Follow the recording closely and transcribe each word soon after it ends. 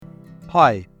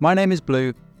Hi, my name is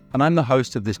Blue, and I'm the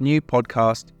host of this new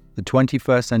podcast, The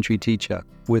 21st Century Teacher,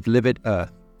 with Livid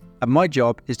Earth. And my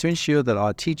job is to ensure that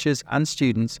our teachers and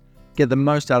students get the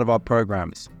most out of our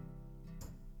programs.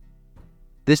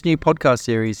 This new podcast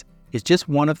series is just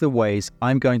one of the ways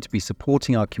I'm going to be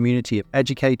supporting our community of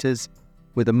educators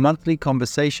with a monthly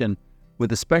conversation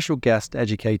with a special guest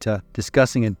educator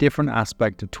discussing a different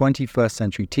aspect of 21st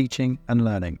century teaching and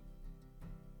learning.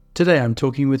 Today I'm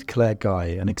talking with Claire Guy,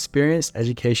 an experienced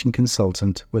education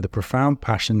consultant with a profound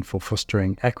passion for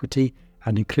fostering equity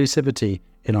and inclusivity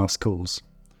in our schools.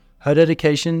 Her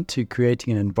dedication to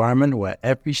creating an environment where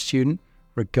every student,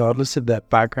 regardless of their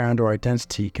background or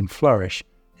identity, can flourish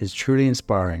is truly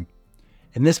inspiring.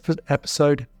 In this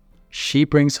episode, she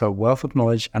brings her wealth of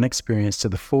knowledge and experience to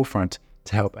the forefront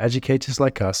to help educators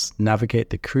like us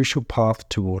navigate the crucial path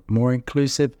toward more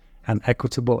inclusive and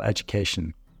equitable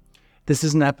education. This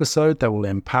is an episode that will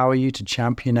empower you to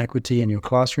champion equity in your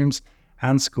classrooms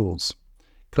and schools.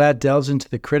 Claire delves into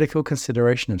the critical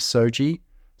consideration of SOGI,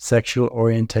 sexual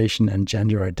orientation and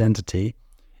gender identity,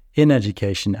 in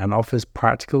education and offers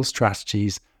practical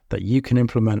strategies that you can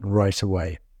implement right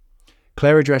away.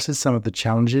 Claire addresses some of the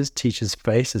challenges teachers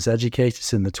face as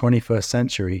educators in the 21st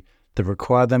century that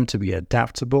require them to be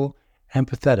adaptable,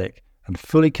 empathetic, and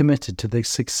fully committed to the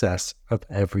success of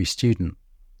every student.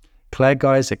 Claire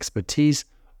Guy's expertise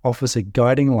offers a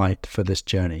guiding light for this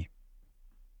journey.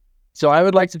 So I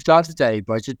would like to start today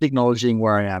by just acknowledging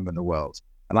where I am in the world.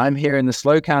 And I'm here in the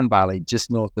Slocan Valley,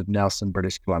 just north of Nelson,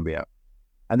 British Columbia.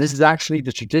 And this is actually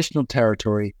the traditional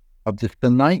territory of the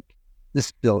Thanaik, the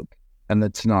Stilk, and the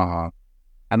Tanaha,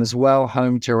 and as well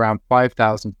home to around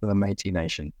 5,000 for the Métis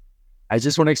Nation. I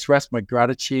just want to express my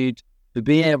gratitude for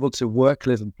being able to work,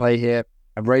 live, and play here,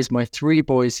 and raise my 3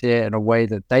 boys here in a way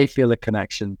that they feel a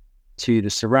connection to the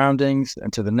surroundings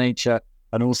and to the nature,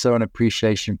 and also an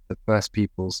appreciation for the first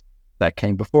peoples that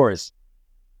came before us.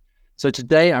 So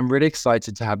today I'm really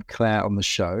excited to have Claire on the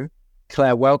show.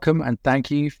 Claire, welcome, and thank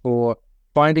you for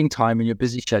finding time in your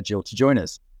busy schedule to join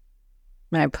us.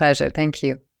 My pleasure. Thank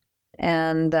you.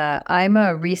 And I'm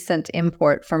a recent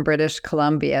import from British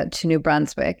Columbia to New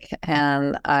Brunswick,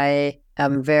 and I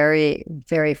am very,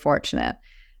 very fortunate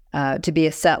to be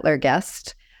a settler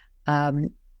guest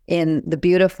in the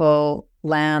beautiful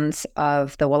lands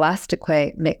of the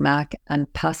Wolastoqey, Mi'kmaq, and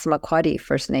Passamaquoddy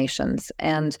First Nations.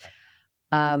 And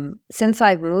since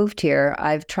I've moved here,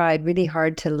 I've tried really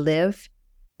hard to live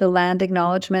the land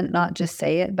acknowledgement, not just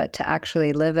say it, but to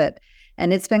actually live it.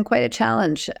 And it's been quite a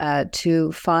challenge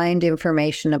to find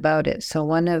information about it. So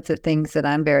one of the things that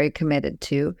I'm very committed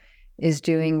to is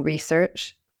doing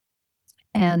research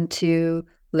and to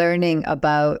learning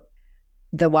about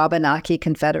the Wabanaki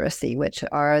Confederacy, which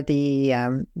are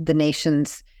the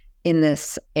nations in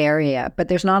this area. But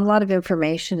there's not a lot of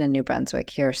information in New Brunswick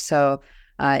here. So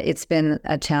it's been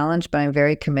a challenge, but I'm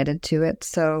very committed to it.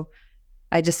 So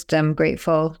I just am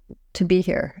grateful to be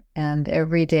here. And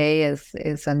every day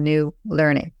is a new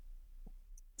learning.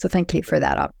 So thank you for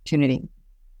that opportunity.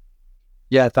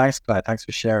 Yeah, thanks, Claire. Thanks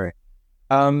for sharing.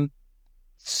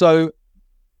 So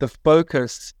the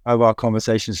focus of our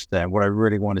conversations today, and what I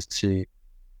really wanted to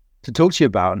talk to you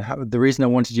about, and the reason I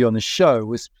wanted you on the show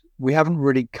was we haven't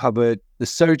really covered the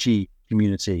SOGI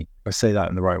community, if I say that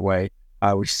in the right way,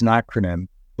 which is an acronym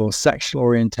for sexual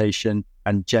orientation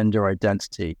and gender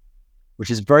identity, which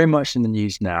is very much in the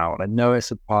news now. And I know it's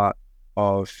a part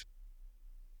of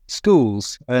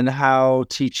schools and how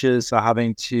teachers are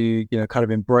having to, kind of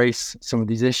embrace some of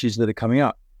these issues that are coming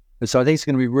up. And so I think it's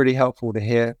going to be really helpful to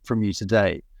hear from you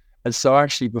today. And so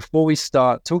actually, before we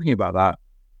start talking about that,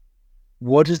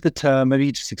 what is the term, maybe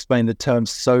you just explain the term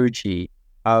SOGI.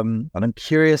 And I'm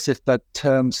curious if that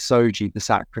term SOGI, this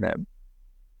acronym,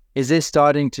 is it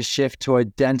starting to shift to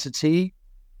identity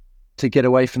to get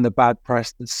away from the bad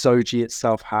press that SOGI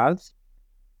itself has?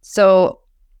 So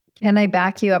can I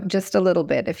back you up just a little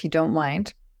bit, if you don't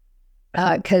mind?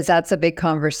 Because that's a big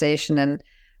conversation. And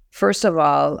first of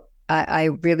all, I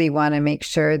really want to make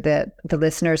sure that the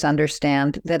listeners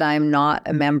understand that I'm not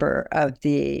a member of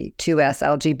the 2S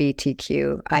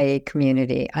LGBTQIA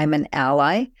community. I'm an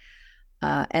ally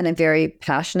and a very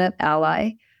passionate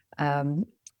ally. And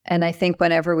I think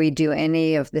whenever we do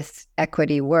any of this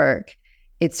equity work,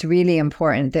 it's really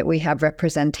important that we have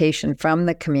representation from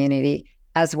the community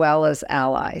as well as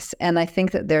allies. And I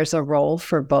think that there's a role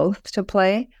for both to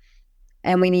play.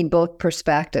 And we need both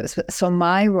perspectives. So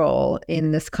my role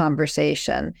in this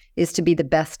conversation is to be the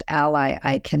best ally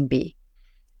I can be.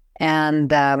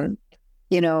 And,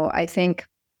 I think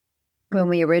when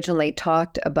we originally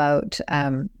talked about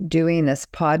doing this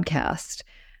podcast,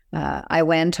 I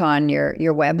went on your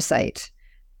website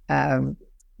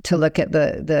to look at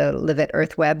the Live at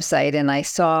Earth website, and I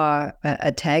saw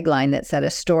a tagline that said, "A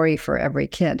story for every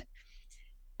kid."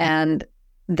 And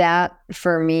that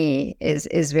for me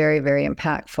is very, very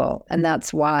impactful. And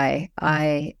that's why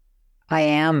I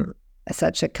am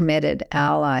such a committed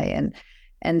ally.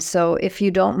 And so if you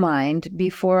don't mind,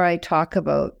 before I talk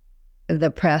about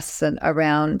the press and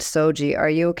around SOGI, are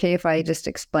you okay if I just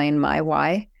explain my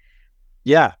why?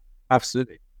 Yeah,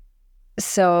 absolutely.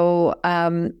 So,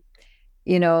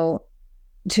 you know,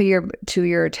 to your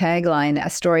tagline, "A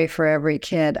story for every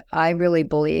kid," I really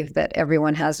believe that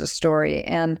everyone has a story.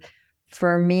 And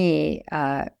for me,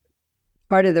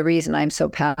 part of the reason I'm so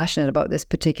passionate about this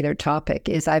particular topic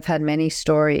is I've had many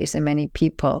stories and many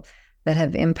people that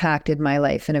have impacted my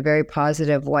life in a very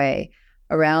positive way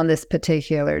around this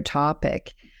particular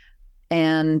topic.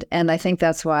 And I think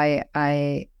that's why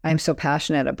I'm so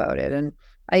passionate about it. And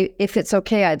if it's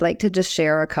okay, I'd like to just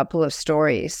share a couple of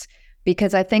stories,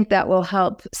 because I think that will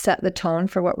help set the tone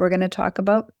for what we're going to talk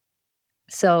about.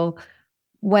 So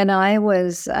when I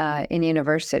was in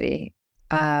university,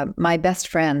 my best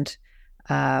friend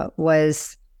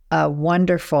was a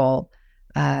wonderful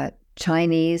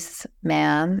Chinese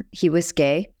man. He was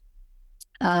gay,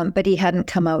 but he hadn't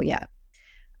come out yet.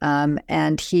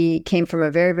 And he came from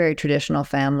a very, very traditional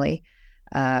family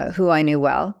who I knew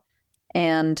well.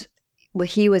 And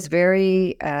he was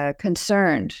very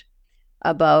concerned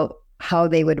about how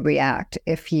they would react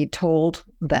if he told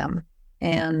them.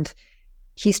 And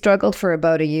he struggled for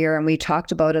about a year, and we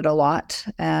talked about it a lot.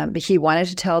 He wanted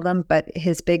to tell them, but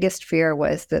his biggest fear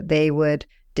was that they would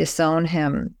disown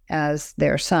him as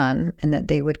their son and that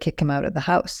they would kick him out of the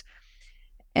house.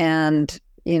 And,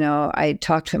 I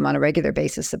talked to him on a regular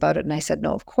basis about it. And I said,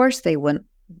 no, of course they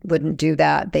wouldn't do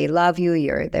that. They love you.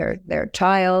 You're their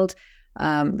child.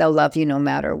 They'll love you no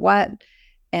matter what.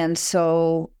 And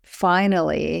so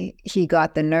finally, he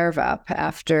got the nerve up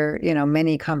after,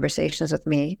 many conversations with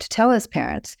me to tell his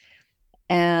parents.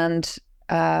 And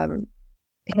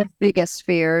his biggest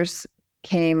fears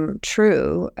came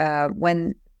true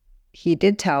when he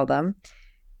did tell them.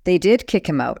 They did kick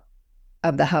him out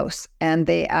of the house, and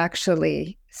they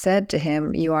actually said to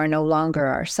him, "You are no longer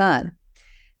our son."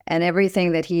 And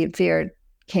everything that he had feared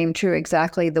came true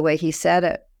exactly the way he said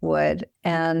it would.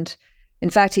 And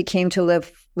in fact, he came to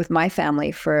live with my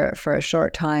family for a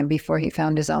short time before he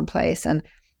found his own place. And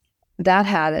that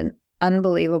had an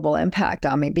unbelievable impact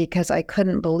on me, because I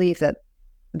couldn't believe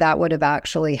that would have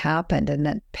actually happened and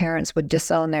that parents would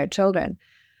disown their children.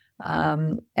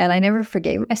 And I never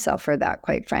forgave myself for that,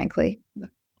 quite frankly.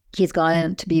 He's gone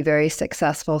on to be very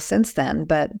successful since then,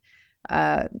 but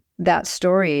that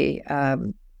story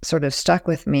sort of stuck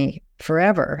with me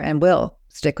forever and will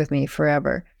stick with me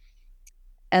forever.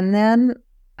 And then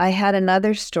I had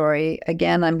another story.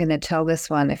 Again, I'm going to tell this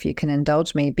one, if you can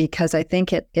indulge me, because I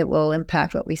think it will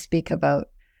impact what we speak about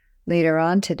later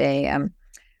on today.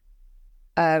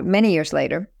 Many years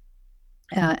later,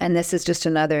 and this is just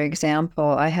another example,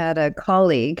 I had a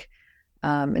colleague,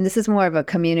 and this is more of a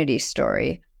community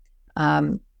story,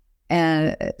 and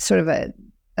sort of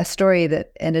a story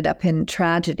that ended up in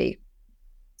tragedy,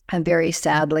 and very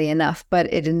sadly enough,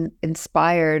 but it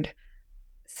inspired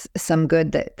some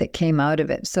good that came out of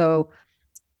it. So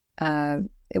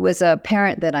it was a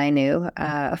parent that I knew,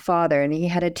 a father, and he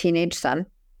had a teenage son.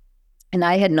 And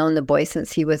I had known the boy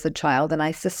since he was a child, and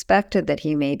I suspected that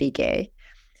he may be gay.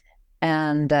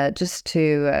 And just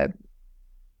to,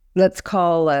 let's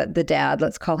call the dad,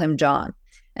 let's call him John.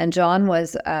 And John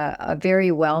was a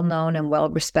very well-known and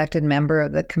well-respected member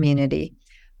of the community.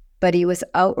 But he was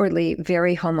outwardly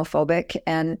very homophobic,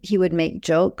 and he would make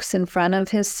jokes in front of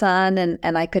his son,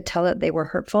 and I could tell that they were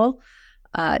hurtful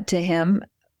to him.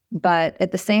 But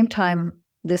at the same time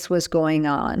this was going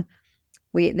on,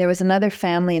 there was another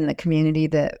family in the community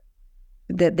that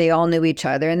they all knew each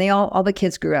other, and all the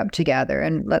kids grew up together.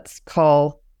 And let's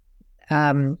call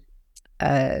that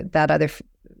other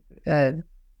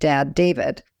dad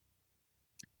David.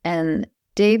 And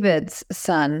David's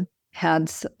son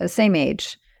had the same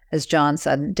age as John's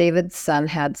son. David's son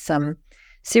had some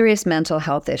serious mental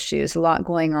health issues, a lot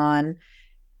going on,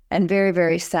 and very,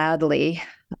 very sadly,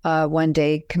 one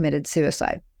day committed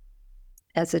suicide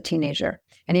as a teenager.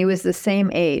 And he was the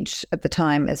same age at the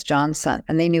time as John's son,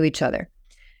 and they knew each other.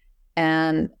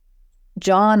 And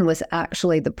John was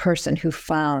actually the person who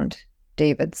found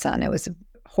David's son. It was a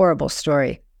horrible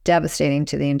story, devastating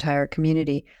to the entire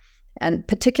community, and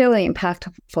particularly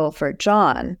impactful for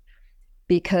John,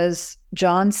 because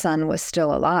John's son was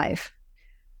still alive.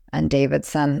 And David's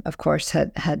son, of course,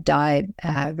 had died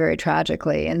very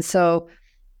tragically. And so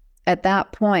at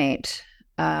that point,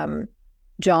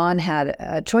 John had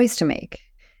a choice to make,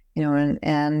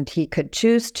 and he could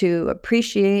choose to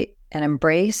appreciate and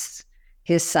embrace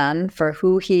his son for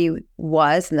who he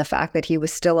was and the fact that he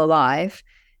was still alive,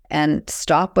 and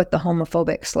stop with the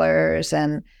homophobic slurs,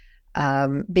 and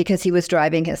because he was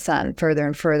driving his son further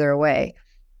and further away.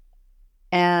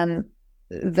 And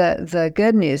the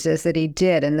good news is that he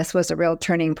did, and this was a real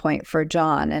turning point for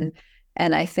John.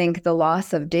 And I think the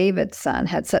loss of David's son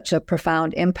had such a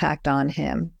profound impact on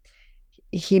him.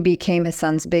 He became his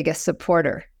son's biggest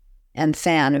supporter and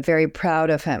fan, and very proud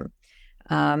of him.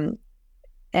 And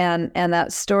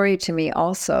that story to me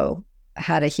also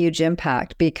had a huge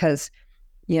impact, because,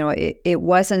 it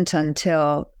wasn't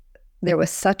until there was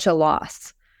such a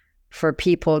loss for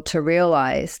people to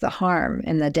realize the harm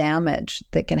and the damage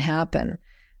that can happen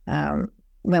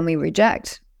when we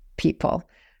reject people.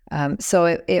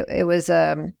 So it was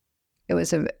a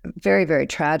very, very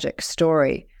tragic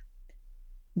story,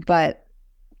 but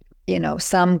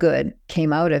some good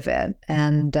came out of it.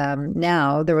 And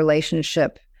now the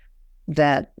relationship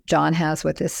that John has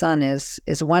with his son is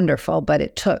wonderful, but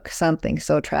it took something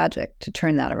so tragic to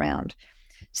turn that around.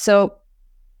 So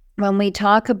when we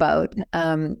talk about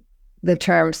the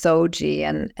term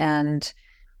SOGI and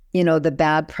the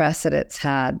bad press that it's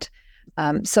had,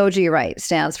 SOGI, right,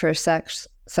 stands for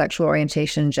sexual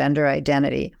orientation, gender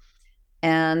identity.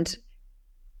 And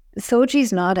SOGI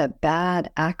is not a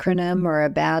bad acronym or a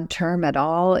bad term at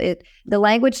all. The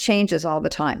language changes all the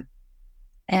time.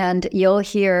 And you'll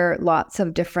hear lots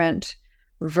of different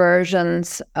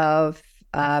versions of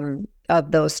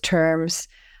those terms.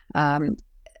 I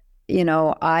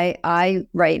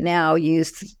right now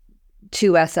use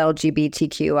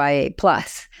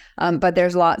 2SLGBTQIA+, but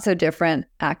there's lots of different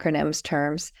acronyms,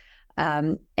 terms,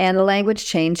 and the language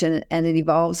changes and it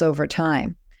evolves over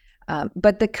time.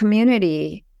 But the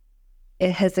community,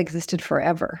 it has existed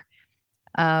forever.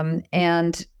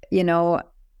 And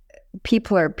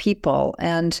people are people.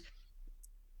 And,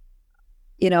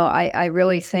 I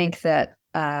really think that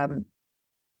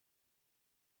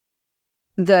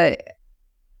the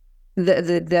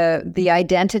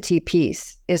identity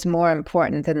piece is more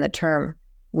important than the term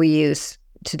we use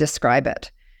to describe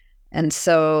it. And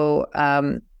so,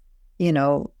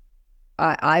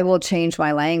 I will change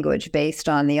my language based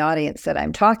on the audience that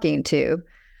I'm talking to,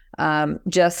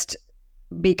 just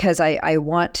because I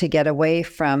want to get away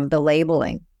from the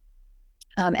labeling.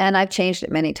 And I've changed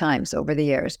it many times over the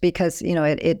years because,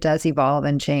 it does evolve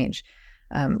and change.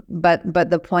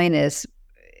 But the point is,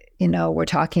 we're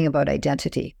talking about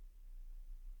identity.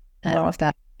 I don't know if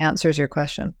that answers your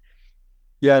question.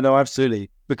 Yeah, no,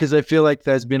 absolutely. Because I feel like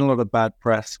there's been a lot of bad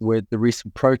press with the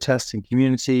recent protests in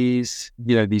communities,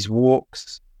 these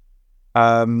walks.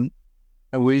 And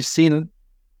we've seen a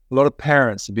lot of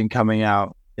parents have been coming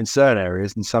out in certain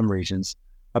areas, in some regions,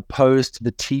 opposed to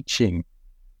the teaching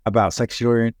about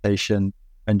sexual orientation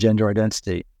and gender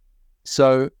identity.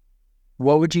 So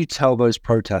what would you tell those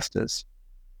protesters?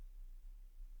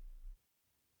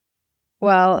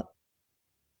 Well,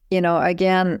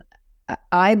 again,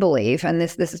 I believe, and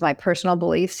this is my personal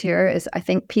beliefs here, is I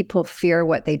think people fear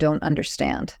what they don't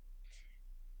understand.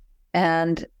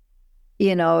 And,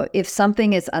 if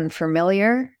something is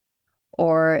unfamiliar,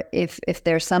 or if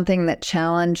there's something that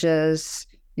challenges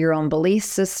your own belief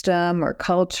system or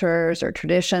cultures or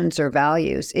traditions or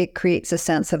values, it creates a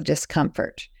sense of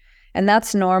discomfort. And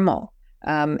that's normal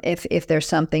if there's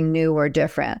something new or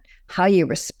different. How you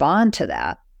respond to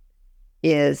that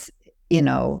is,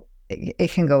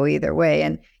 it can go either way.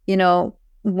 And,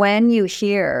 when you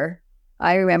hear,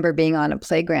 I remember being on a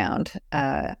playground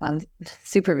on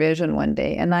supervision one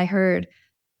day, and I heard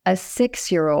a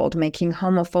 6-year-old making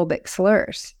homophobic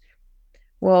slurs.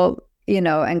 Well,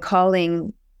 and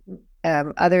calling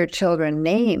other children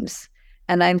names.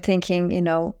 And I'm thinking,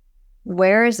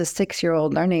 where is a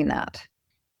 6-year-old learning that?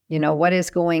 What is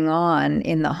going on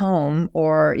in the home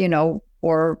or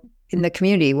in the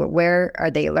community? Where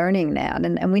are they learning that?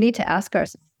 And we need to ask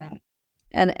ourselves that.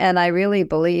 And I really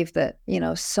believe that,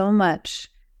 so much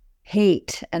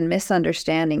hate and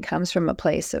misunderstanding comes from a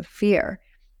place of fear.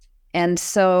 And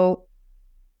so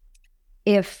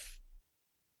if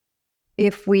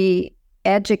we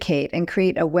educate and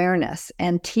create awareness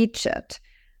and teach it,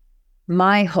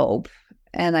 my hope,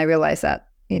 and I realize that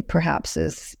it perhaps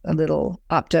is a little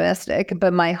optimistic,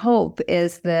 but my hope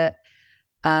is that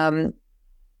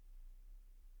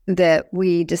that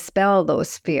we dispel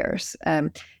those fears,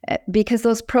 because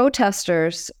those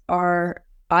protesters are,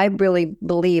 I really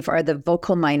believe, are the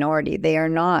vocal minority. They are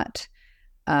not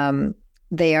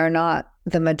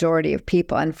the majority of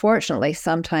people. Unfortunately,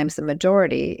 sometimes the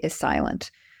majority is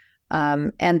silent.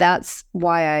 And that's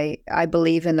why I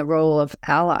believe in the role of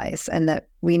allies, and that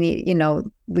we need,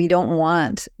 we don't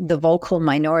want the vocal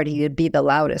minority to be the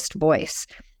loudest voice,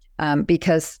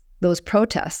 because those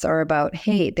protests are about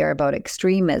hate, they're about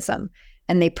extremism,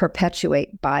 and they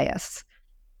perpetuate bias.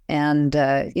 And,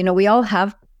 we all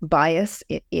have bias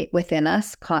within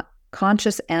us,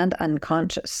 conscious and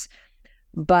unconscious.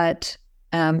 But,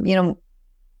 that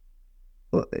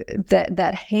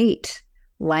hate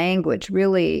language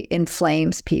really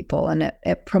inflames people, and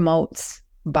it promotes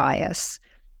bias.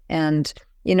 And,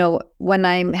 when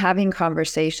I'm having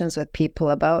conversations with people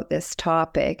about this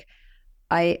topic,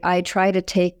 I try to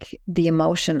take the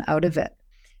emotion out of it.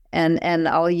 And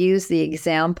I'll use the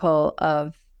example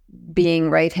of being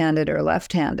right-handed or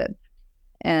left-handed.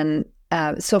 And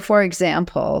so, for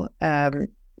example,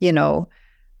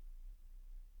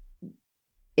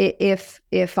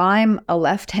 if I'm a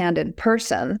left-handed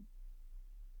person,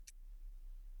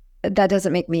 that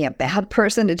doesn't make me a bad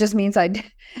person. It just means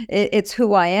it's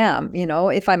who I am.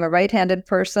 If I'm a right-handed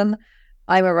person,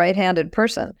 I'm a right-handed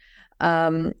person.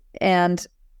 And,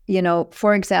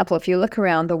 for example, if you look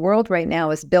around, the world right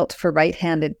now is built for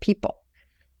right-handed people.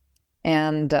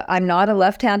 And I'm not a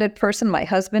left-handed person. My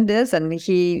husband is, and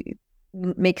he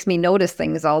makes me notice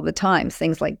things all the time,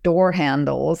 things like door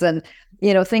handles and,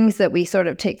 things that we sort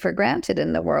of take for granted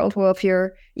in the world. Well, if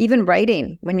you're even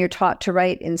writing, when you're taught to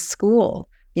write in school,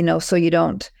 so you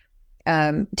don't,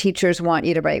 teachers want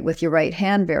you to write with your right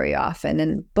hand very often,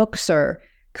 and books are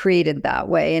created that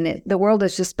way. And the world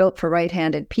is just built for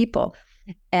right-handed people.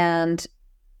 And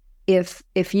if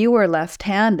you were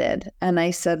left-handed and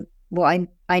I said, well,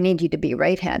 I need you to be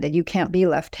right-handed, you can't be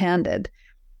left-handed,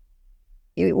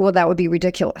 well, that would be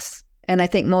ridiculous. And I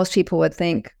think most people would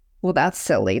think, well, that's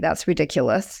silly, that's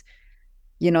ridiculous.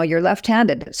 You're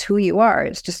left-handed, it's who you are.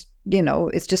 It's just,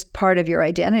 it's just part of your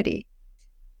identity.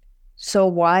 So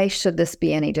why should this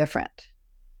be any different?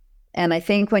 And I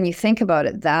think when you think about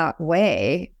it that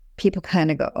way, people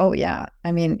kind of go, oh yeah,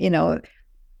 I mean,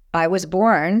 I was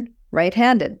born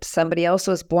right-handed, somebody else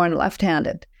was born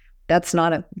left-handed.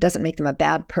 Doesn't make them a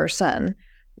bad person.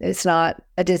 It's not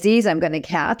a disease I'm going to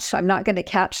catch. I'm not going to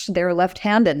catch their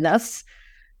left-handedness,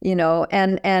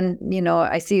 and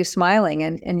I see you smiling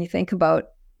and you think about,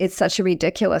 it's such a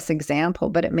ridiculous example,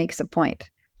 but it makes a point.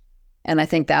 And I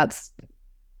think I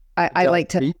like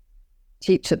to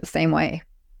teach it the same way.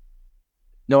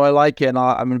 No, I like it. And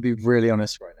I'm going to be really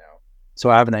honest right now. So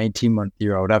I have an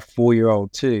 18-month-old, I have a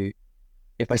 4-year-old too.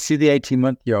 If I see the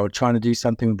 18-month-old trying to do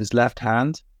something with his left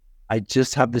hand, I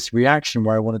just have this reaction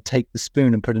where I want to take the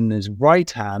spoon and put it in his right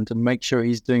hand and make sure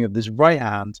he's doing it with his right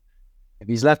hand. If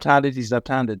he's left-handed, he's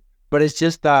left-handed. But it's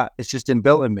just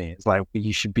inbuilt in me. It's like,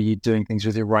 you should be doing things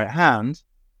with your right hand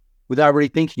without really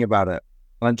thinking about it.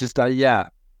 And I'm just yeah.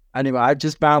 Anyway, I've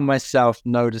just found myself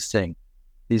noticing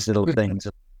these little things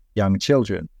of young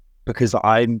children because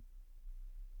I'm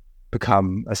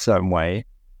become a certain way,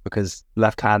 because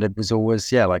left-handed was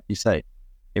always, like you say,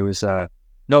 it was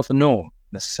not the norm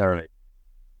necessarily.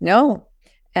 No.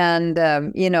 And,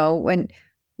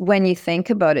 when you think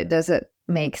about it, does it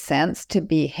make sense to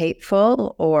be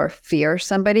hateful or fear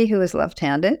somebody who is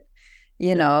left-handed?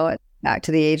 Back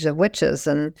to the age of witches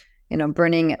and,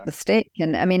 burning at the stake.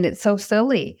 And I mean, it's so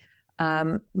silly.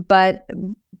 But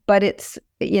it's,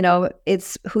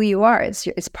 it's who you are.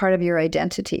 It's part of your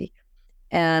identity.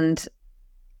 And,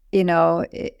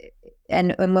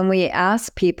 and when we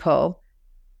ask people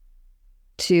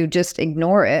to just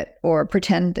ignore it or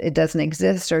pretend it doesn't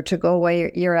exist or to go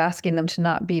away, you're asking them to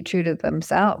not be true to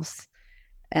themselves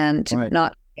and to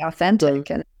not be authentic.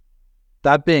 So, and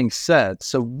that being said,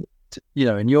 so,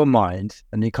 in your mind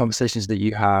and the conversations that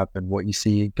you have and what you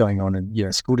see going on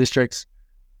in school districts,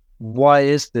 why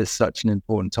is this such an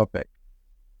important topic?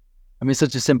 I mean, it's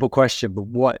such a simple question,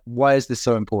 but why is this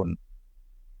so important?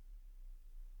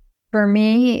 For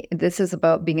me, this is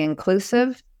about being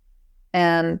inclusive,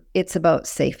 and it's about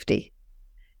safety.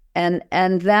 And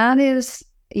that is,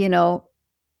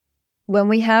 when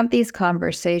we have these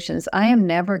conversations, I am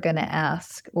never going to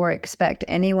ask or expect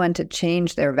anyone to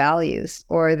change their values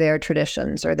or their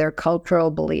traditions or their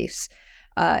cultural beliefs.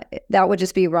 That would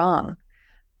just be wrong.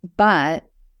 But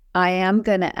I am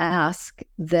going to ask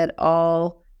that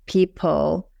all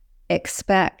people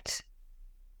expect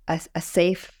a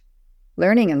safe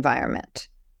learning environment.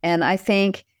 And I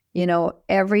think,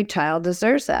 every child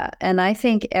deserves that. And I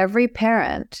think every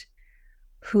parent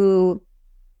who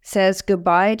says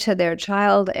goodbye to their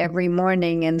child every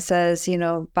morning and says,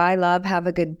 bye, love, have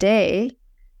a good day,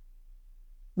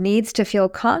 needs to feel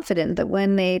confident that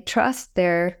when they trust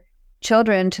their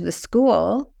children to the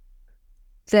school,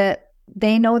 that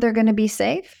they know they're going to be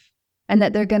safe and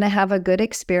that they're going to have a good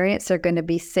experience. They're going to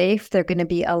be safe. They're going to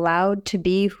be allowed to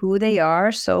be who they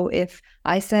are. So if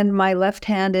I send my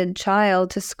left-handed child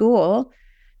to school,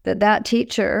 that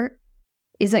teacher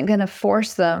isn't going to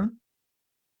force them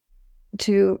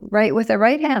to write with a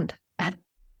right hand.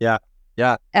 Yeah.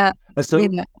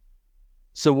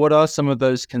 So what are some of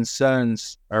those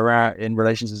concerns around in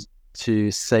relation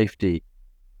to safety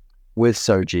with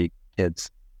SOGI kids?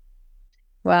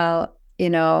 Well,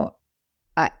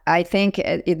 I think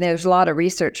there's a lot of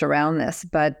research around this,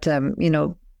 but,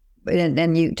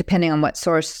 and you, depending on what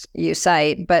source you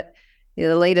cite, but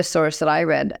the latest source that I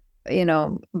read,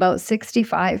 about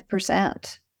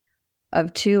 65%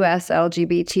 of 2S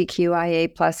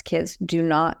LGBTQIA plus kids do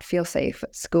not feel safe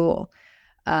at school.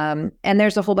 And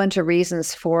there's a whole bunch of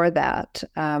reasons for that.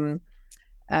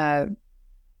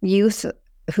 Youth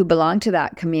who belong to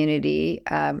that community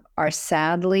are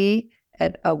sadly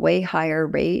at a way higher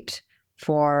rate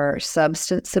for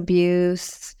substance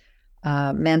abuse,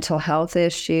 mental health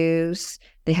issues.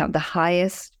 They have the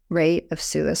highest rate of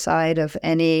suicide of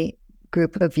any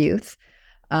group of youth.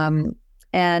 And,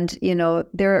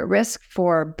 they're at risk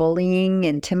for bullying,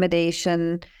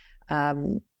 intimidation,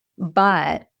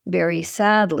 but very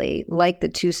sadly, like the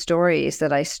two stories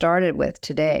that I started with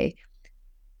today,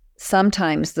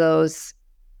 sometimes those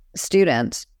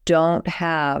students don't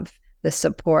have the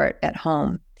support at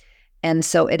home. And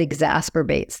so it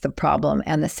exacerbates the problem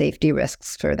and the safety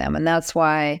risks for them. And that's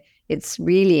why it's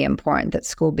really important that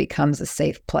school becomes a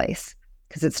safe place,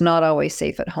 because it's not always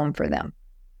safe at home for them.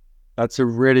 That's a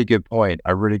really good point.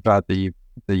 I'm really glad that you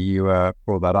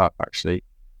brought that up, actually,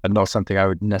 and not something I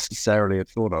would necessarily have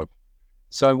thought of.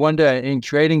 So I wonder, in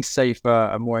creating safer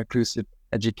and more inclusive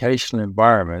educational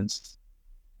environments,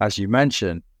 as you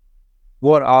mentioned,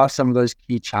 what are some of those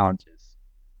key challenges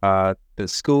that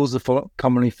schools are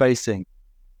commonly facing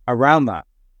around that?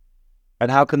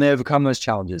 And how can they overcome those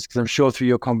challenges? Because I'm sure through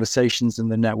your conversations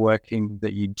and the networking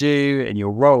that you do in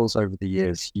your roles over the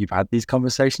years, you've had these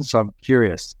conversations. So I'm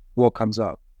curious, what comes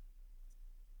up?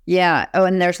 Yeah. Oh,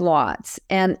 and there's lots.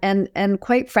 And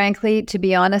quite frankly, to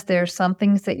be honest, there's some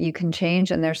things that you can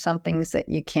change and there's some things that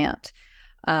you can't.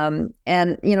 And,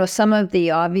 some of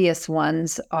the obvious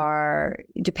ones are,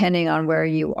 depending on where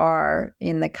you are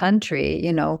in the country,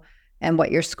 and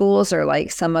what your schools are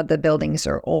like. Some of the buildings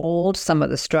are old, some of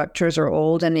the structures are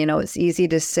old. And, it's easy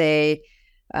to say,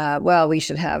 well, we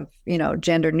should have,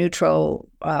 gender neutral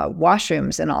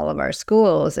washrooms in all of our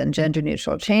schools and gender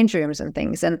neutral change rooms and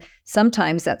things. And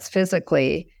sometimes that's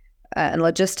physically and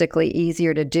logistically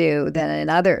easier to do than in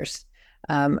others.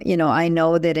 I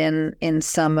know that in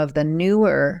some of the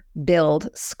newer build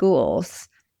schools,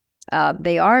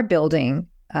 they are building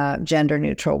gender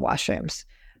neutral washrooms.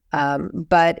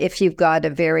 But if you've got a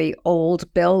very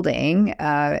old building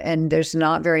and there's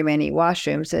not very many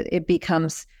washrooms, it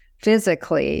becomes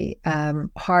physically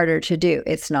harder to do.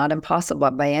 It's not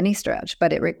impossible by any stretch,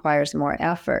 but it requires more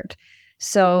effort.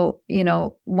 So,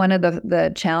 one of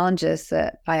the challenges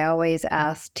that I always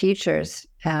ask teachers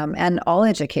and all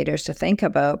educators to think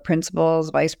about, principals,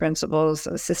 vice principals,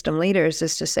 system leaders,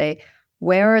 is to say,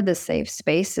 where are the safe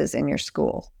spaces in your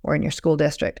school or in your school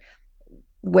district?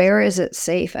 Where is it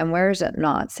safe and where is it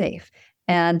not safe?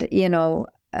 And,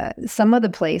 some of the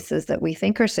places that we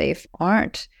think are safe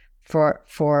aren't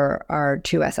for our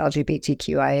 2S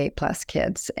LGBTQIA plus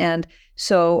kids. And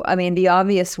so, the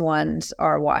obvious ones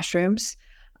are washrooms.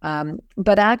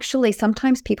 But actually,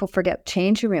 sometimes people forget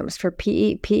changing rooms for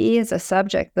PE. PE is a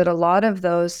subject that a lot of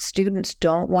those students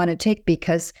don't want to take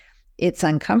because it's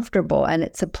uncomfortable. And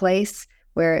it's a place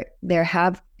where there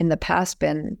have in the past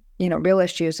been, real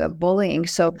issues of bullying.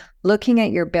 So looking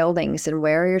at your buildings and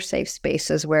where are your safe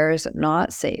spaces, where is it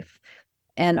not safe?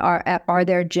 And are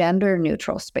there gender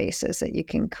neutral spaces that you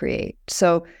can create?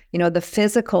 So, the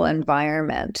physical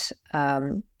environment,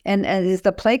 and is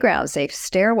the playground safe?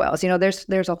 Stairwells,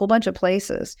 there's a whole bunch of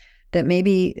places that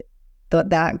maybe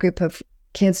that group of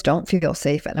kids don't feel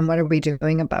safe in. And what are we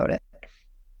doing about it?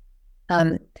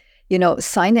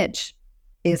 Signage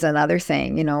is another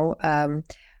thing, are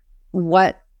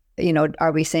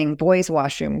we saying boys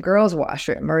washroom, girls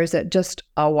washroom, or is it just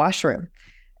a washroom?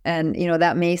 And,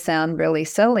 that may sound really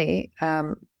silly,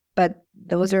 but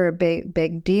those are a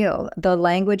big deal. The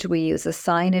language we use, the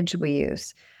signage we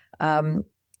use,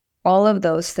 all of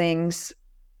those things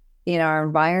in our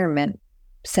environment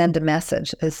send a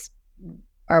message.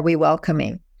 Are we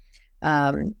welcoming?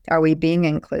 Are we being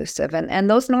inclusive?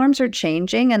 And those norms are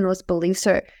changing, and those beliefs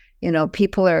are,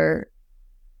 people are,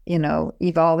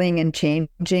 evolving and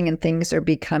changing, and things are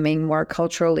becoming more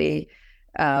culturally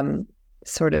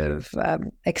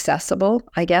accessible,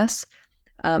 I guess.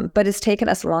 But it's taken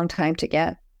us a long time to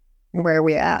get where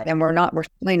we're at, and we're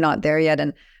certainly not there yet.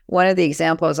 And one of the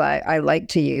examples I like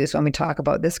to use when we talk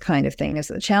about this kind of thing is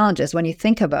the challenges when you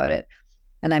think about it.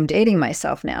 And I'm dating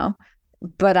myself now,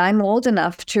 but I'm old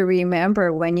enough to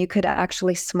remember when you could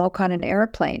actually smoke on an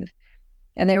airplane.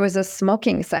 And there was a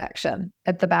smoking section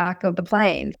at the back of the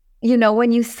plane.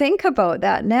 When you think about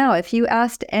that now, if you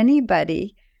asked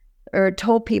anybody or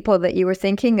told people that you were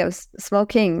thinking of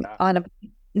smoking on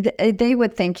they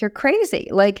would think you're crazy.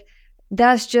 Like,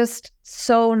 that's just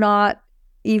so not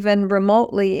even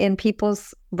remotely in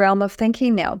people's realm of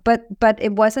thinking now. But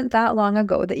it wasn't that long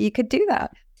ago that you could do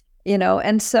that,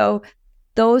 and so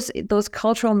those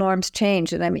cultural norms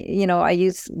change. And I mean, I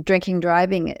use drinking,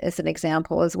 driving as an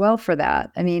example as well for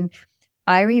that. I mean,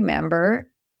 I remember,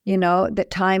 that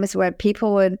times where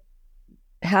people would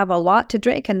have a lot to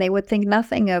drink and they would think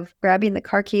nothing of grabbing the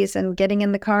car keys and getting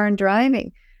in the car and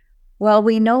driving. Well,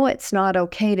 we know it's not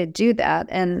okay to do that.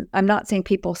 And I'm not saying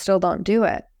people still don't do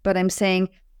it, but I'm saying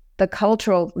the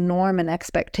cultural norm and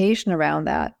expectation around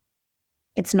that,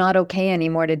 it's not okay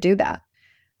anymore to do that.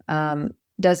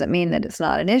 Doesn't mean that it's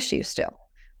not an issue still.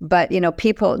 But,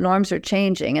 norms are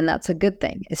changing, and that's a good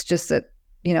thing. It's just that,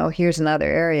 here's another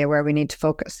area where we need to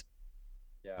focus.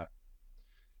 Yeah.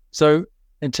 So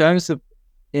in terms of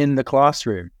in the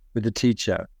classroom with the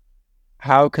teacher,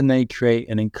 how can they create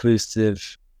an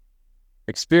inclusive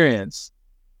experience?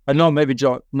 And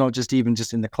not just even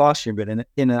just in the classroom, but in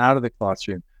and out of the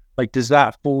classroom. Like, does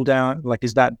that fall down? Like,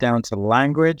 is that down to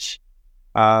language?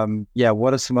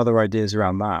 What are some other ideas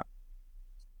around that?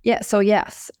 Yeah. So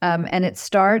yes. And it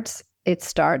starts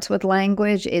with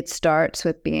language. It starts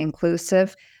with being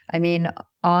inclusive. I mean,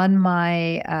 on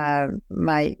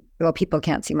my people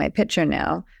can't see my picture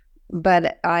now,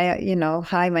 but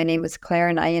hi, my name is Claire,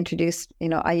 and I introduced,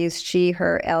 I use she,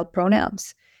 her, elle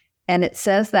pronouns. And it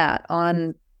says that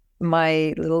on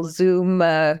my little Zoom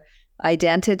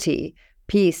identity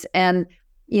piece. And,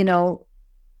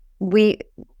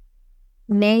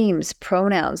 names,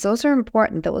 pronouns, those are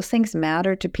important. Those things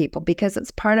matter to people because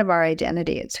it's part of our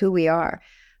identity. It's who we are.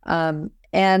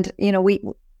 And, we,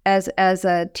 as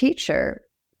a teacher,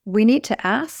 we need to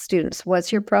ask students,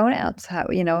 what's your pronouns? How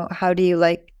do you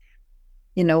like,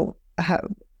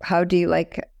 how do you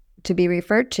like to be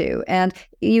referred to? And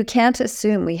you can't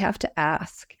assume, we have to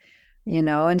ask,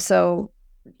 and so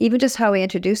even just how we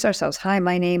introduce ourselves. Hi,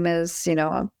 my name is,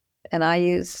 and I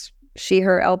use she,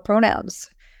 her, elle pronouns.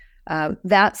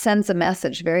 That sends a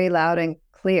message very loud and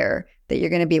clear that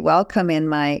you're going to be welcome in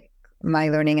my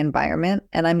learning environment,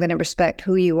 and I'm going to respect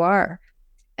who you are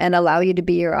and allow you to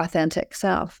be your authentic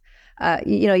self.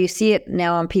 You see it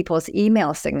now on people's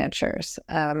email signatures,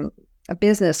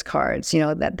 business cards.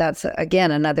 That's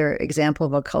again another example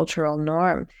of a cultural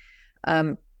norm.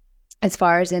 As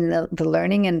far as in the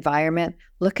learning environment,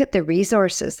 look at the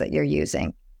resources that you're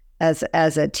using as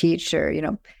a teacher.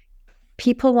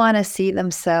 People want to see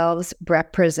themselves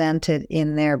represented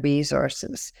in their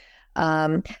resources.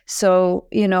 So,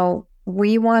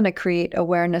 we want to create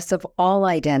awareness of all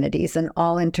identities and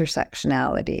all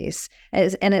intersectionalities.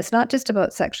 And it's not just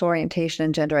about sexual orientation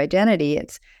and gender identity.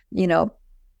 It's,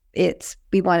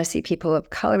 we want to see people of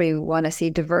color. We want to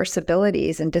see diverse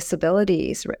abilities and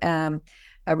disabilities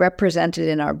represented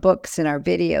in our books, in our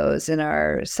videos, in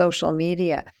our social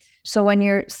media. So when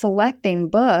you're selecting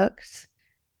books,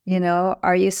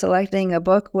 are you selecting a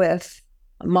book with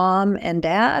mom and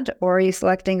dad, or are you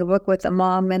selecting a book with a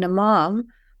mom and a mom,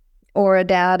 or a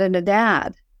dad and a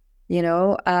dad?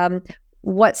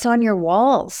 What's on your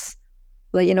walls?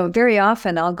 Very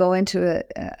often I'll go into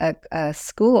a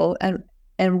school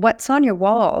and what's on your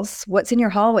walls, what's in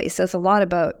your hallway says a lot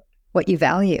about what you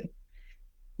value.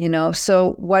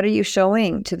 So what are you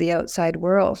showing to the outside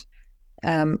world?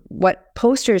 What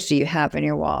posters do you have in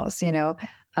your walls?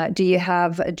 Do you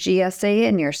have a GSA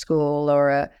in your school, or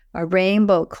a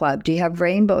rainbow club? Do you have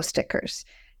rainbow stickers?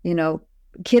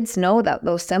 Kids know that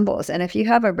those symbols. And if you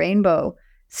have a rainbow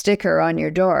sticker on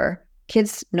your door,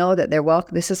 kids know that they're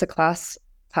welcome. This is a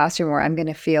classroom where I'm going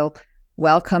to feel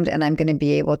welcomed and I'm going to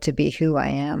be able to be who I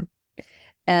am.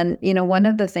 And, one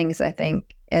of the things I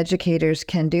think educators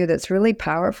can do that's really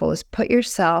powerful is put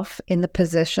yourself in the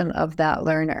position of that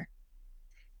learner.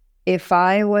 If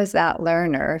I was that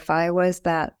learner, if I was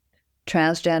that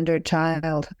transgender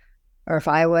child, or if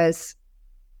I was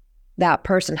that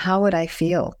person, how would I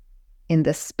feel in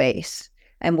this space?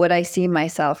 And would I see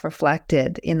myself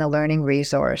reflected in the learning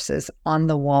resources, on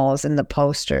the walls, in the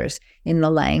posters, in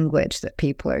the language that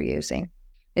people are using?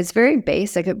 It's very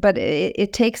basic, but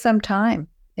it takes some time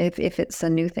if it's a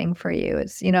new thing for you.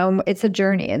 It's, it's a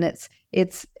journey, and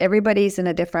it's everybody's in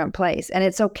a different place, and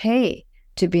it's okay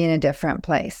to be in a different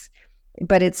place.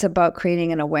 But it's about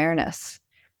creating an awareness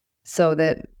so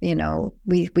that,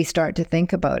 we start to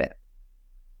think about it.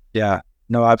 Yeah,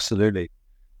 no, absolutely.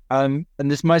 And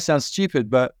this might sound stupid,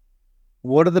 but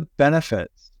what are the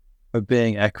benefits of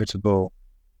being equitable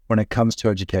when it comes to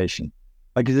education?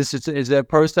 Like, is there a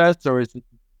process, or is it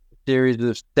a series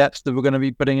of steps that we're going to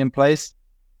be putting in place?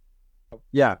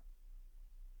 Yeah.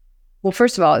 Well,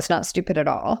 first of all, it's not stupid at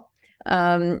all.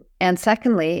 And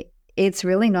secondly, it's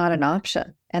really not an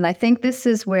option. And I think this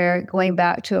is where, going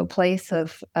back to a place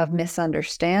of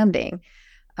misunderstanding,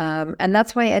 and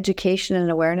that's why education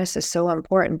and awareness is so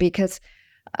important, because,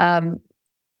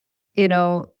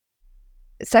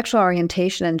 sexual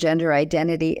orientation and gender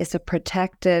identity is a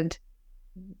protected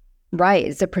right.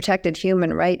 It's a protected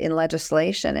human right in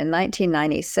legislation. In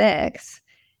 1996,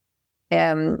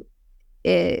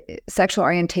 sexual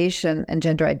orientation and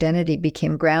gender identity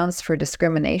became grounds for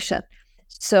discrimination.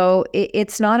 So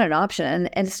it's not an option,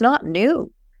 and it's not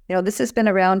new. This has been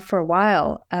around for a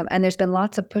while, and there's been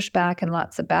lots of pushback and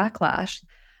lots of backlash.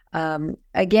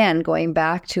 Again, going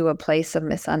back to a place of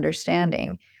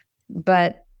misunderstanding.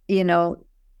 But,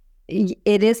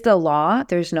 it is the law,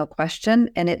 there's no question,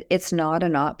 and it's not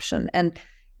an option. And,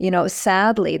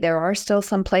 sadly, there are still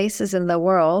some places in the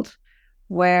world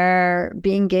where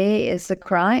being gay is a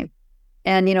crime.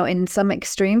 And, in some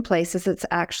extreme places, it's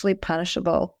actually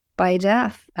punishable by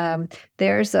death.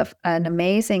 There's an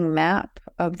amazing map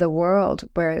of the world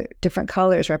where different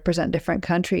colors represent different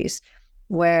countries,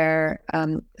 where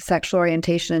sexual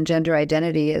orientation and gender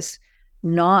identity is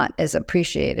not as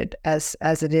appreciated as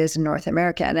it is in North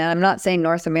America. And I'm not saying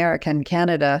North America and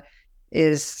Canada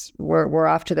we're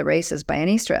off to the races by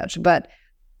any stretch, but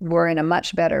we're in a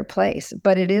much better place.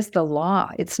 But it is the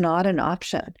law. It's not an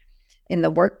option. In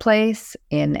the workplace,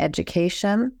 in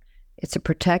education, it's a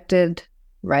protected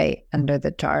right under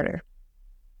the Charter.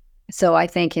 So I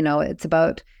think, it's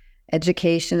about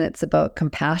education, it's about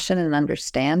compassion and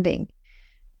understanding,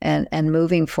 and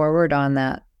moving forward on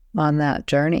that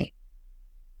journey.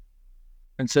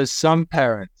 And so some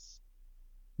parents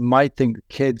might think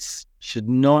kids should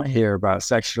not hear about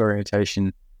sexual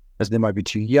orientation as they might be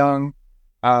too young.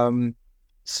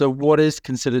 So what is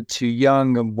considered too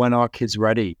young, and when are kids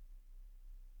ready?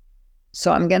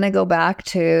 So I'm going to go back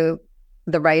to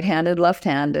the right-handed,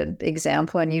 left-handed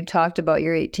example, and you talked about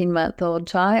your 18-month-old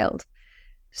child.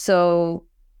 So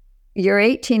your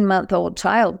 18-month-old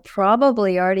child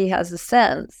probably already has a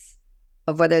sense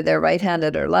of whether they're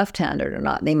right-handed or left-handed or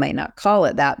not. They might not call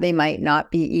it that. They might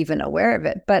not be even aware of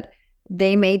it, but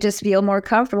they may just feel more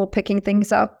comfortable picking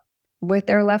things up with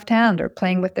their left hand or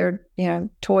playing with their,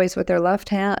 toys with their left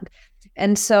hand.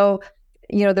 And so,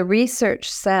 the research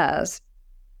says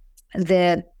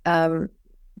that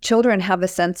children have a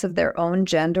sense of their own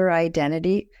gender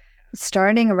identity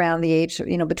starting around the age,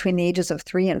 between the ages of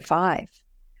 3 and 5.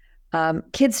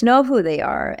 Kids know who they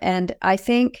are. And I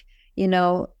think,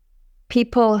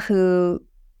 people who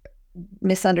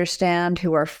misunderstand,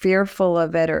 who are fearful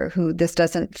of it, or who this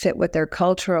doesn't fit with their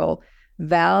cultural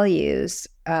values,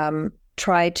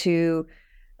 try to,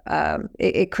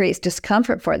 it creates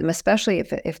discomfort for them, especially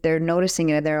if they're noticing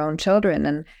it in their own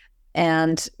children.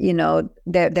 And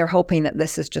they're hoping that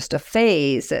this is just a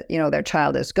phase that, their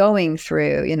child is going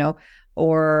through,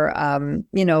 or,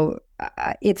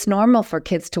 it's normal for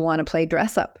kids to want to play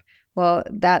dress up. Well,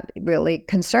 that really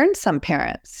concerns some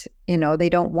parents. They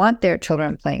don't want their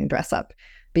children playing dress up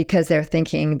because they're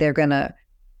thinking they're going to,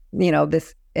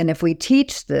 this, and if we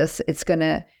teach this, it's going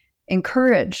to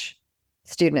encourage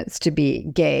students to be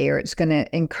gay, or it's going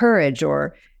to encourage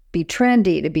or be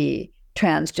trendy to be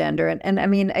transgender. And I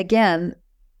mean, again,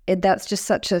 that's just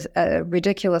such a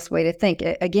ridiculous way to think.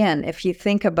 Again, if you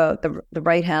think about the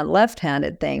right hand,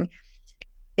 left-handed thing,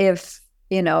 if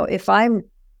I'm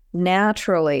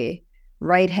naturally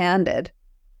right-handed,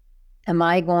 am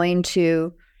I going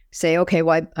to say, okay,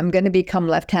 well, I'm going to become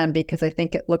left-handed because I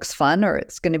think it looks fun, or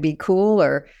it's going to be cool,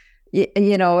 or,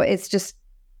 it's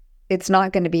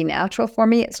not going to be natural for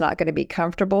me. It's not going to be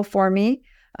comfortable for me.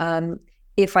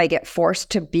 If I get forced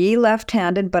to be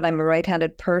left-handed, but I'm a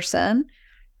right-handed person,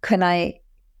 can I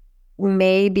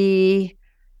maybe,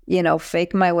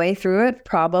 fake my way through it?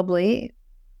 Probably,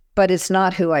 but it's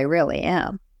not who I really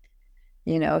am.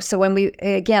 So when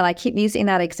I keep using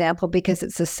that example because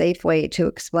it's a safe way to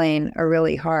explain a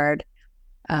really hard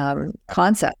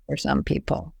concept for some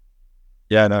people.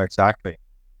 Yeah, no, exactly.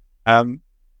 And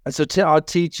so are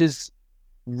teachers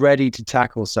ready to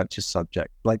tackle such a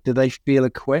subject? Like, do they feel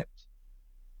equipped?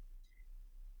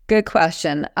 Good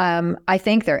question. I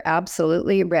think they're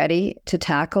absolutely ready to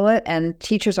tackle it, and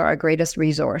teachers are our greatest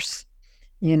resource.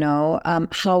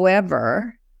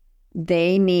 However,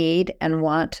 they need and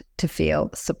want to feel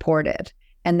supported,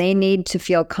 and they need to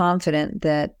feel confident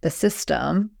that the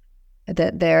system,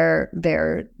 that their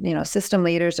system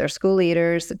leaders, their school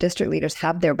leaders, the district leaders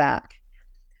have their back,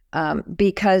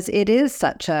 because it is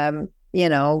such a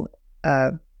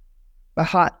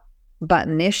hot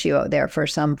button issue out there for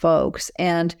some folks,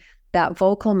 and that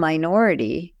vocal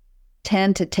minority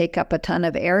tend to take up a ton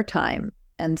of airtime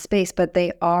and space, but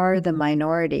they are the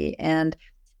minority, and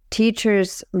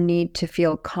teachers need to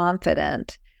feel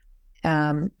confident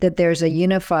that there's a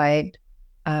unified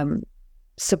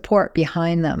support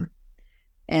behind them,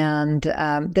 and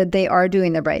that they are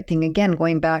doing the right thing. Again,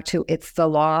 going back to it's the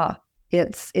law,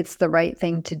 it's the right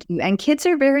thing to do. And kids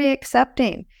are very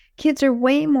accepting. Kids are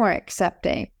way more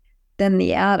accepting than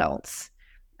the adults.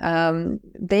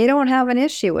 They don't have an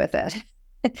issue with it.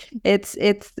 It's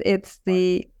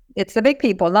the big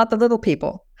people, not the little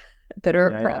people, that are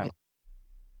a problem.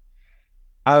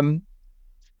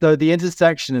 So the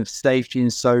intersection of safety and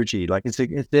SOGI, like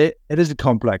it is a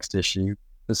complex issue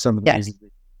for some of the reasons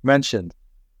you mentioned.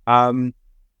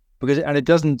 Because it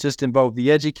doesn't just involve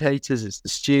the educators, it's the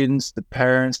students, the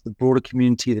parents, the broader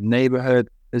community, the neighborhood,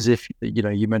 as if,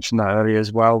 you mentioned that earlier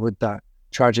as well with that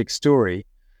tragic story.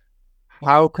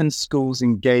 How can schools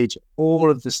engage all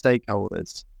of the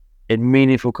stakeholders in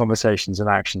meaningful conversations and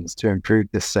actions to improve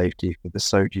the safety for the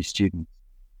SOGI students?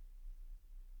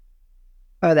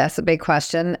 Oh, that's a big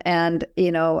question. And,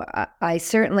 I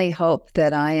certainly hope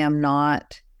that I am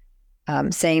not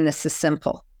saying this is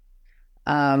simple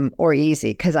or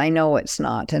easy, because I know it's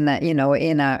not. And that,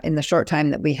 in the short time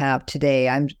that we have today,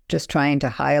 I'm just trying to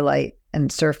highlight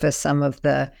and surface some of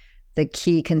the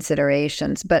key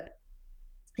considerations. But,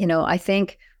 I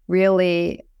think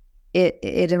really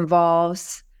it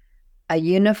involves a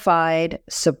unified,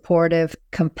 supportive,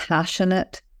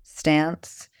 compassionate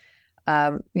stance.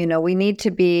 We need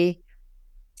to be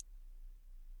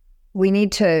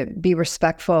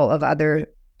respectful of other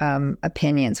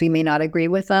opinions. We may not agree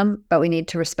with them, but we need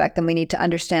to respect them. We need to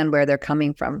understand where they're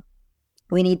coming from.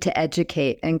 We need to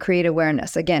educate and create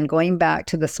awareness. Again, going back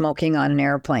to the smoking on an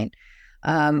airplane,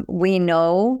 we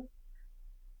know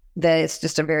that it's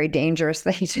just a very dangerous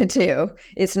thing to do.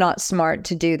 It's not smart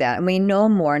to do that. And we know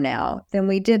more now than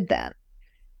we did then.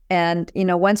 And,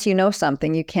 once you know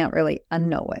something, you can't really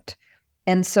unknow it.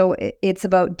 And so it's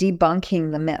about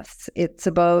debunking the myths. It's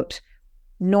about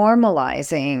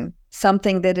normalizing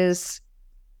something that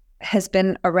has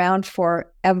been around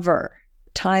forever,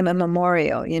 time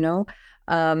immemorial,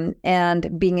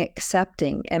 and being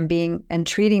accepting and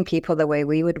treating people the way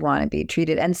we would want to be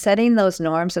treated, and setting those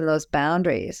norms and those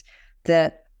boundaries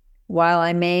that, while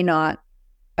I may not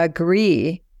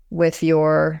agree with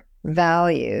your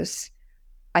values,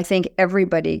 I think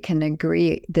everybody can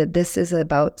agree that this is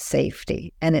about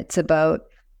safety. And it's about,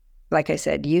 like I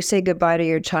said, you say goodbye to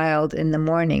your child in the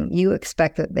morning. You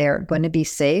expect that they're going to be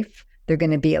safe. They're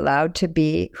going to be allowed to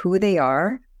be who they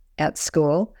are at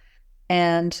school.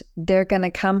 And they're going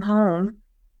to come home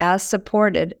as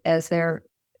supported as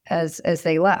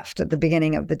they left at the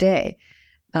beginning of the day.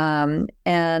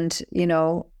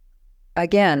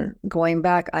 Again, going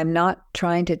back, I'm not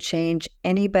trying to change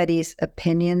anybody's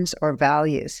opinions or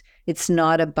values. It's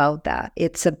not about that.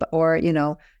 It's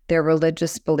their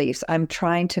religious beliefs. I'm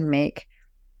trying to make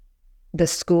the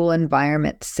school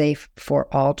environment safe for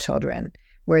all children,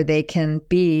 where they can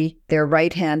be their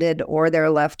right-handed or their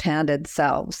left-handed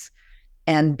selves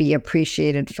and be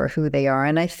appreciated for who they are.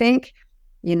 And I think,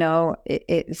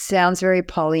 it sounds very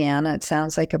Pollyanna. It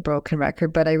sounds like a broken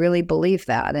record, but I really believe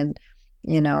that. And,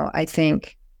 I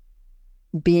think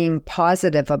being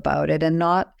positive about it and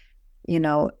not,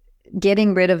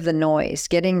 getting rid of the noise,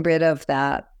 getting rid of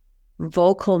that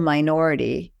vocal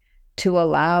minority, to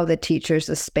allow the teachers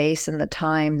the space and the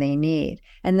time they need,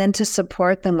 and then to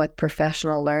support them with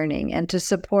professional learning and to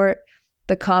support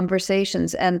the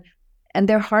conversations. And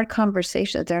they're hard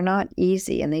conversations. They're not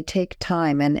easy, and they take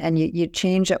time. And you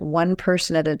change it one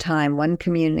person at a time, one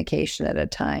communication at a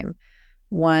time,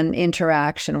 one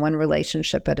interaction, one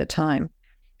relationship at a time.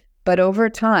 But over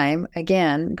time,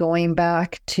 again, going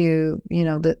back to,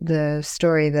 the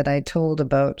story that I told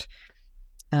about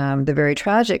the very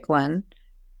tragic one,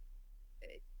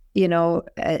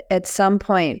 at some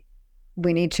point,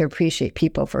 we need to appreciate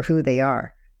people for who they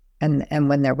are and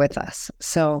when they're with us.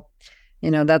 So,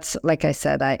 that's, like I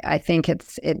said, I think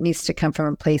it needs to come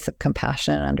from a place of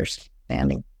compassion and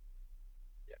understanding.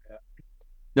 Yeah.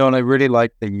 No, and I really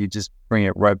like that you just bring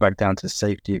it right back down to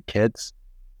safety of kids,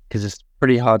 because it's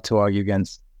pretty hard to argue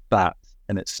against that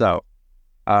in itself.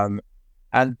 And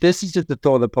this is just the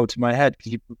thought that popped in my head,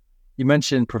 because you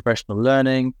mentioned professional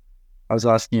learning. I was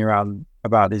asking you around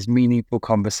about these meaningful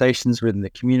conversations within the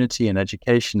community and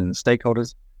education and the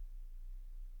stakeholders.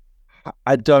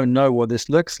 I don't know what this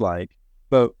looks like,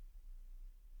 but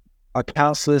are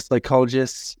counselors,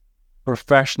 psychologists,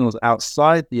 professionals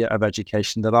outside of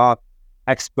education that are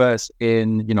experts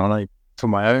in, like for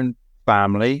my own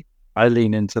family, I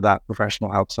lean into that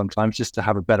professional help sometimes just to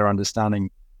have a better understanding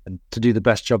and to do the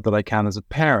best job that I can as a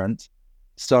parent.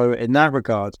 So in that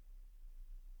regard,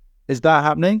 is that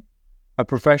happening? Are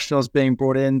professionals being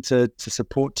brought in to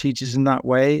support teachers in that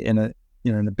way in a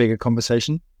bigger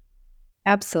conversation?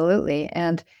 Absolutely.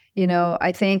 And,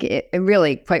 I think it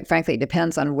really, quite frankly,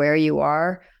 depends on where you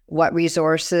are, what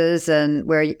resources and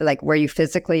where you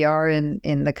physically are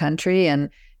in the country and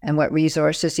what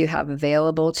resources you have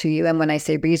available to you. And when I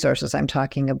say resources, I'm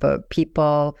talking about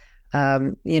people,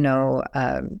 there's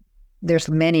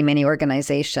many, many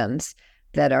organizations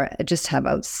that just have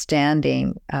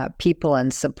outstanding people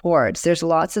and supports. There's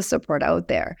lots of support out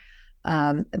there,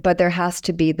 but there has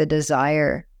to be the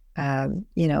desire,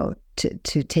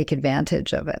 to take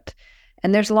advantage of it.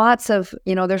 And there's lots of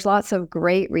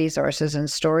great resources and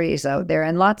stories out there,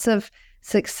 and lots of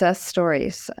success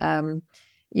stories. And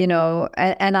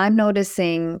I'm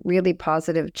noticing really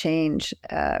positive change.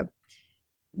 The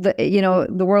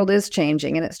world is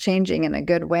changing, and it's changing in a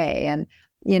good way. And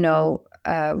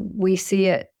we see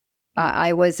it.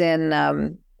 I was in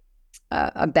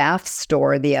a bath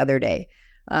store the other day,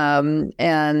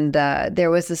 and there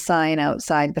was a sign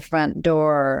outside the front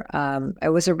door. It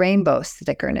was a rainbow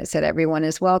sticker, and it said, "Everyone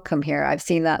is welcome here." I've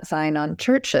seen that sign on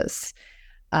churches,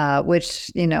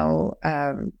 which,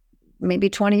 maybe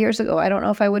 20 years ago, I don't know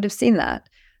if I would have seen that.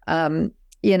 One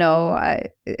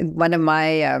of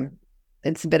my,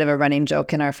 it's a bit of a running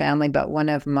joke in our family, but one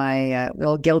of my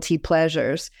little guilty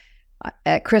pleasures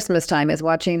at Christmas time is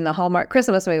watching the Hallmark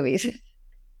Christmas movies.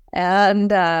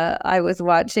 And I was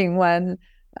watching one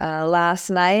last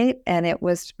night, and it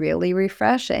was really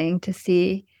refreshing to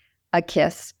see a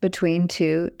kiss between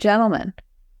two gentlemen.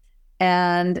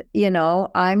 And,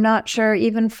 I'm not sure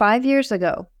even 5 years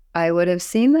ago, I would have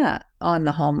seen that on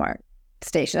the Hallmark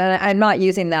station. And I'm not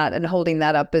using that and holding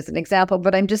that up as an example,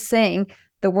 but I'm just saying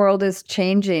the world is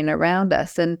changing around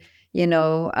us. And,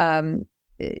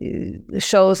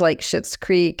 shows like Schitt's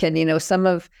Creek and, some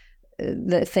of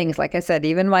the things, like I said,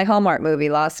 even my Hallmark movie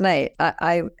last night,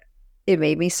 it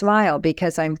made me smile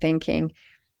because I'm thinking,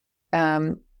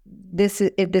 this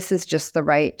is just the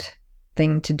right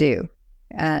thing to do.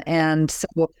 And so,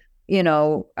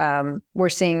 we're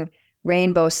seeing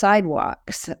rainbow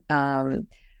sidewalks,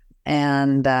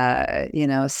 and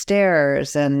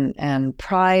stairs and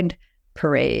pride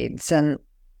parades. And,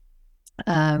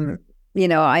 I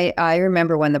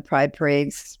remember when the pride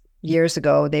parades years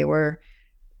ago,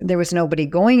 there was nobody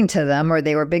going to them, or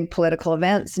they were big political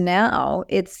events. Now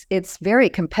it's very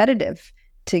competitive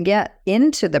to get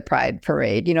into the pride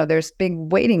parade. There's big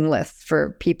waiting lists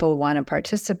for people who want to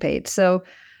participate. So,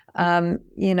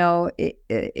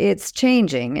 it's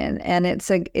changing, and it's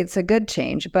a good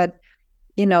change. But,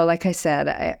 like I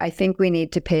said, I think we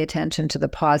need to pay attention to the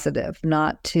positive,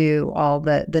 not to all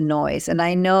the noise. And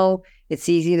I know it's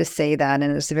easy to say that,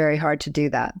 and it's very hard to do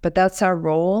that, but that's our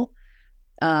role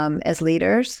as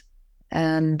leaders.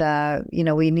 And,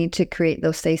 we need to create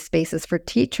those safe spaces for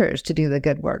teachers to do the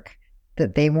good work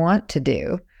that they want to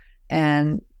do.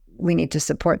 And we need to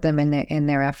support them in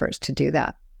their efforts to do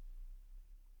that.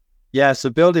 Yeah. So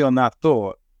building on that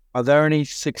thought, are there any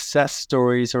success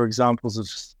stories or examples of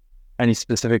any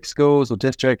specific schools or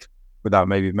districts, without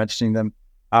maybe mentioning them,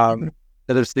 that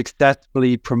have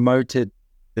successfully promoted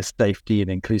the safety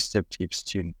and inclusivity of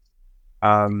students?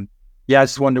 I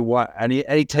just wonder what any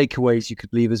takeaways you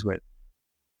could leave us with.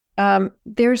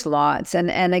 There's lots,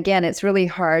 and again, it's really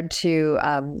hard to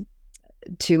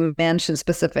mention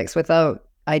specifics without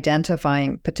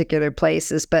identifying particular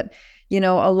places. But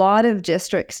a lot of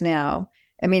districts now,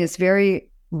 it's very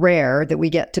rare that we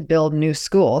get to build new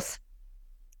schools.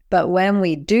 But when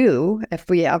we do, if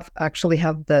we actually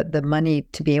have the money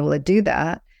to be able to do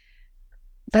that,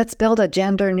 let's build a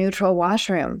gender neutral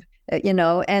washroom.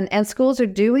 And schools are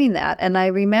doing that. And I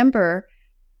remember,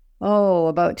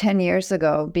 about 10 years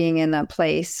ago, being in a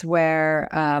place where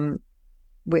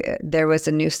there was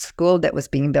a new school that was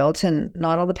being built, and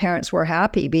not all the parents were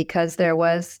happy because there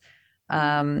was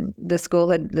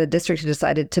the district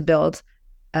decided to build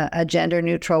a gender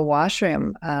neutral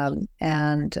washroom, and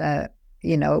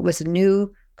it was a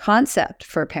new concept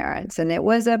for parents, and it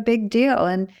was a big deal.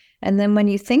 And then when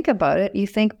you think about it, you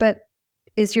think, but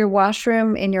is your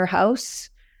washroom in your house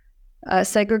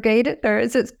segregated, or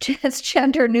is it's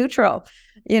gender neutral?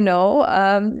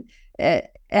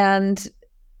 and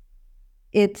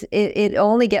it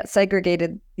only gets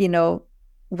segregated,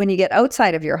 when you get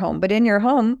outside of your home. But in your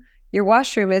home, your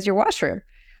washroom is your washroom,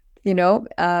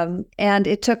 and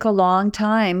it took a long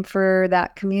time for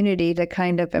that community to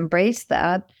kind of embrace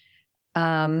that.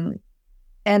 And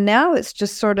now it's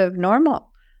just sort of normal.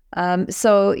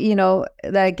 So,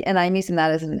 and I'm using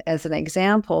that as an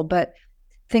example, but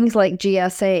things like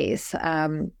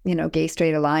GSAs, gay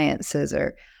straight alliances,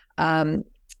 or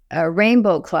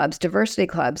rainbow clubs, diversity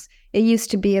clubs. It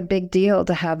used to be a big deal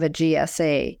to have a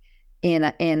GSA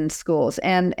in schools,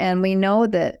 and we know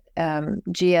that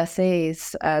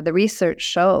GSAs, the research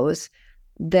shows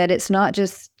that it's not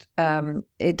just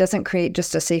it doesn't create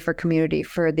just a safer community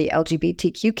for the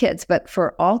LGBTQ kids, but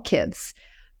for all kids.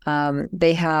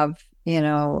 They have,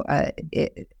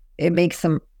 it makes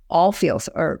them all feel,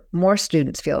 or more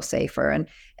students feel safer.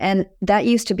 And that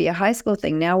used to be a high school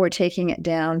thing. Now we're taking it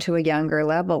down to a younger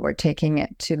level. We're taking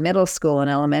it to middle school and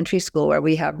elementary school, where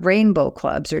we have rainbow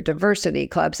clubs or diversity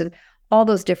clubs and all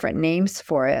those different names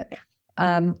for it.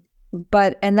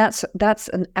 But that's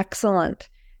an excellent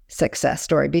success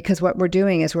story, because what we're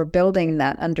doing is we're building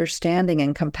that understanding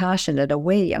and compassion at a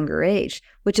way younger age,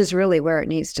 which is really where it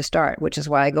needs to start, which is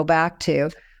why I go back to,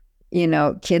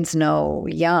 kids know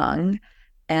young,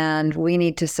 and we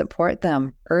need to support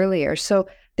them earlier. So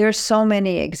there's so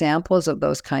many examples of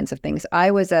those kinds of things.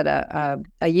 I was at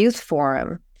a youth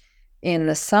forum in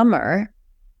the summer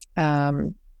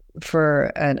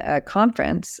for a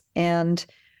conference, and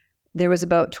there was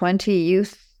about 20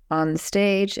 youth on the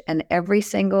stage, and every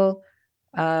single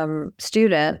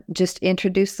student just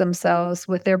introduced themselves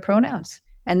with their pronouns.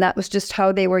 And that was just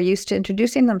how they were used to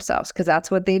introducing themselves, because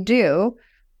that's what they do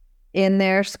in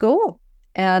their school.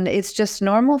 And it's just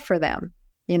normal for them.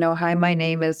 Hi, my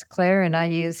name is Claire, and I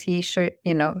use he, she,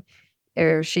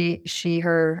 or she,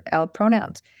 her, L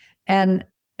pronouns. And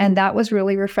that was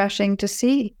really refreshing to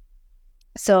see.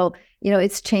 So,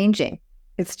 it's changing.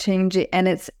 It's changing, and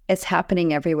it's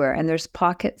happening everywhere. And there's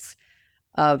pockets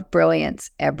of brilliance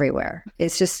everywhere.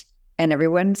 It's just, and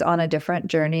everyone's on a different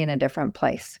journey in a different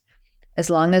place. As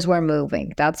long as we're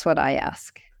moving, that's what I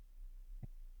ask.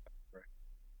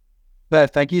 Claire,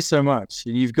 thank you so much.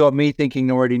 You've got me thinking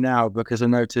already now, because I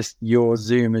noticed your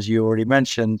Zoom, as you already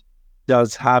mentioned,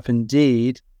 does have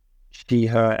indeed she,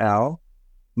 her, L.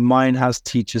 Mine has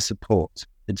teacher support.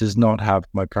 It does not have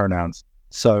my pronouns.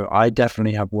 So I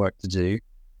definitely have work to do.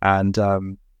 And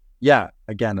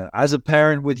again, as a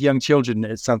parent with young children,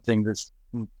 it's something that's,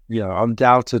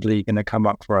 undoubtedly going to come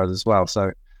up for us as well.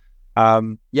 So, I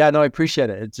appreciate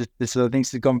it. It's just, I think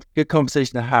it's a good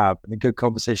conversation to have, and a good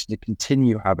conversation to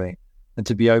continue having, and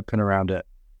to be open around it.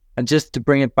 And just to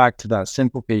bring it back to that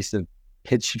simple piece of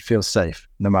kids should feel safe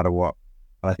no matter what.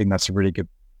 I think that's a really good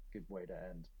way to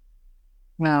end.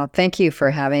 Well, thank you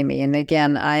for having me. And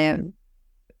again, I am,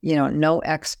 no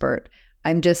expert.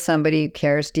 I'm just somebody who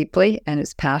cares deeply and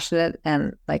is passionate.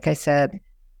 And like I said,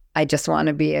 I just want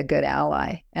to be a good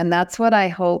ally. And that's what I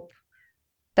hope.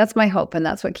 That's my hope. And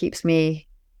that's what keeps me,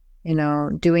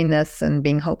 doing this and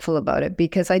being hopeful about it,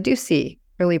 because I do see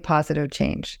really positive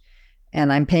change.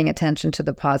 And I'm paying attention to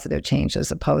the positive change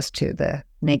as opposed to the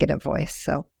negative voice.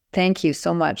 So thank you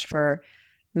so much for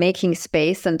making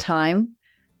space and time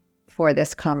for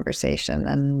this conversation.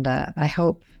 And I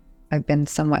hope I've been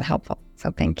somewhat helpful.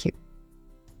 So thank you.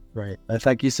 Great.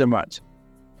 Thank you so much.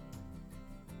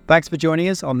 Thanks for joining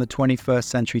us on the 21st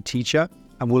Century Teacher,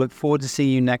 and we'll look forward to seeing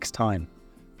you next time.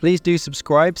 Please do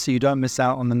subscribe so you don't miss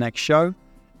out on the next show.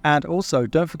 And also,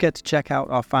 don't forget to check out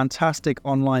our fantastic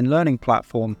online learning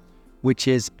platform, which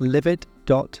is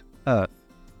livid.earth.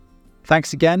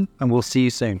 Thanks again, and we'll see you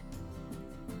soon.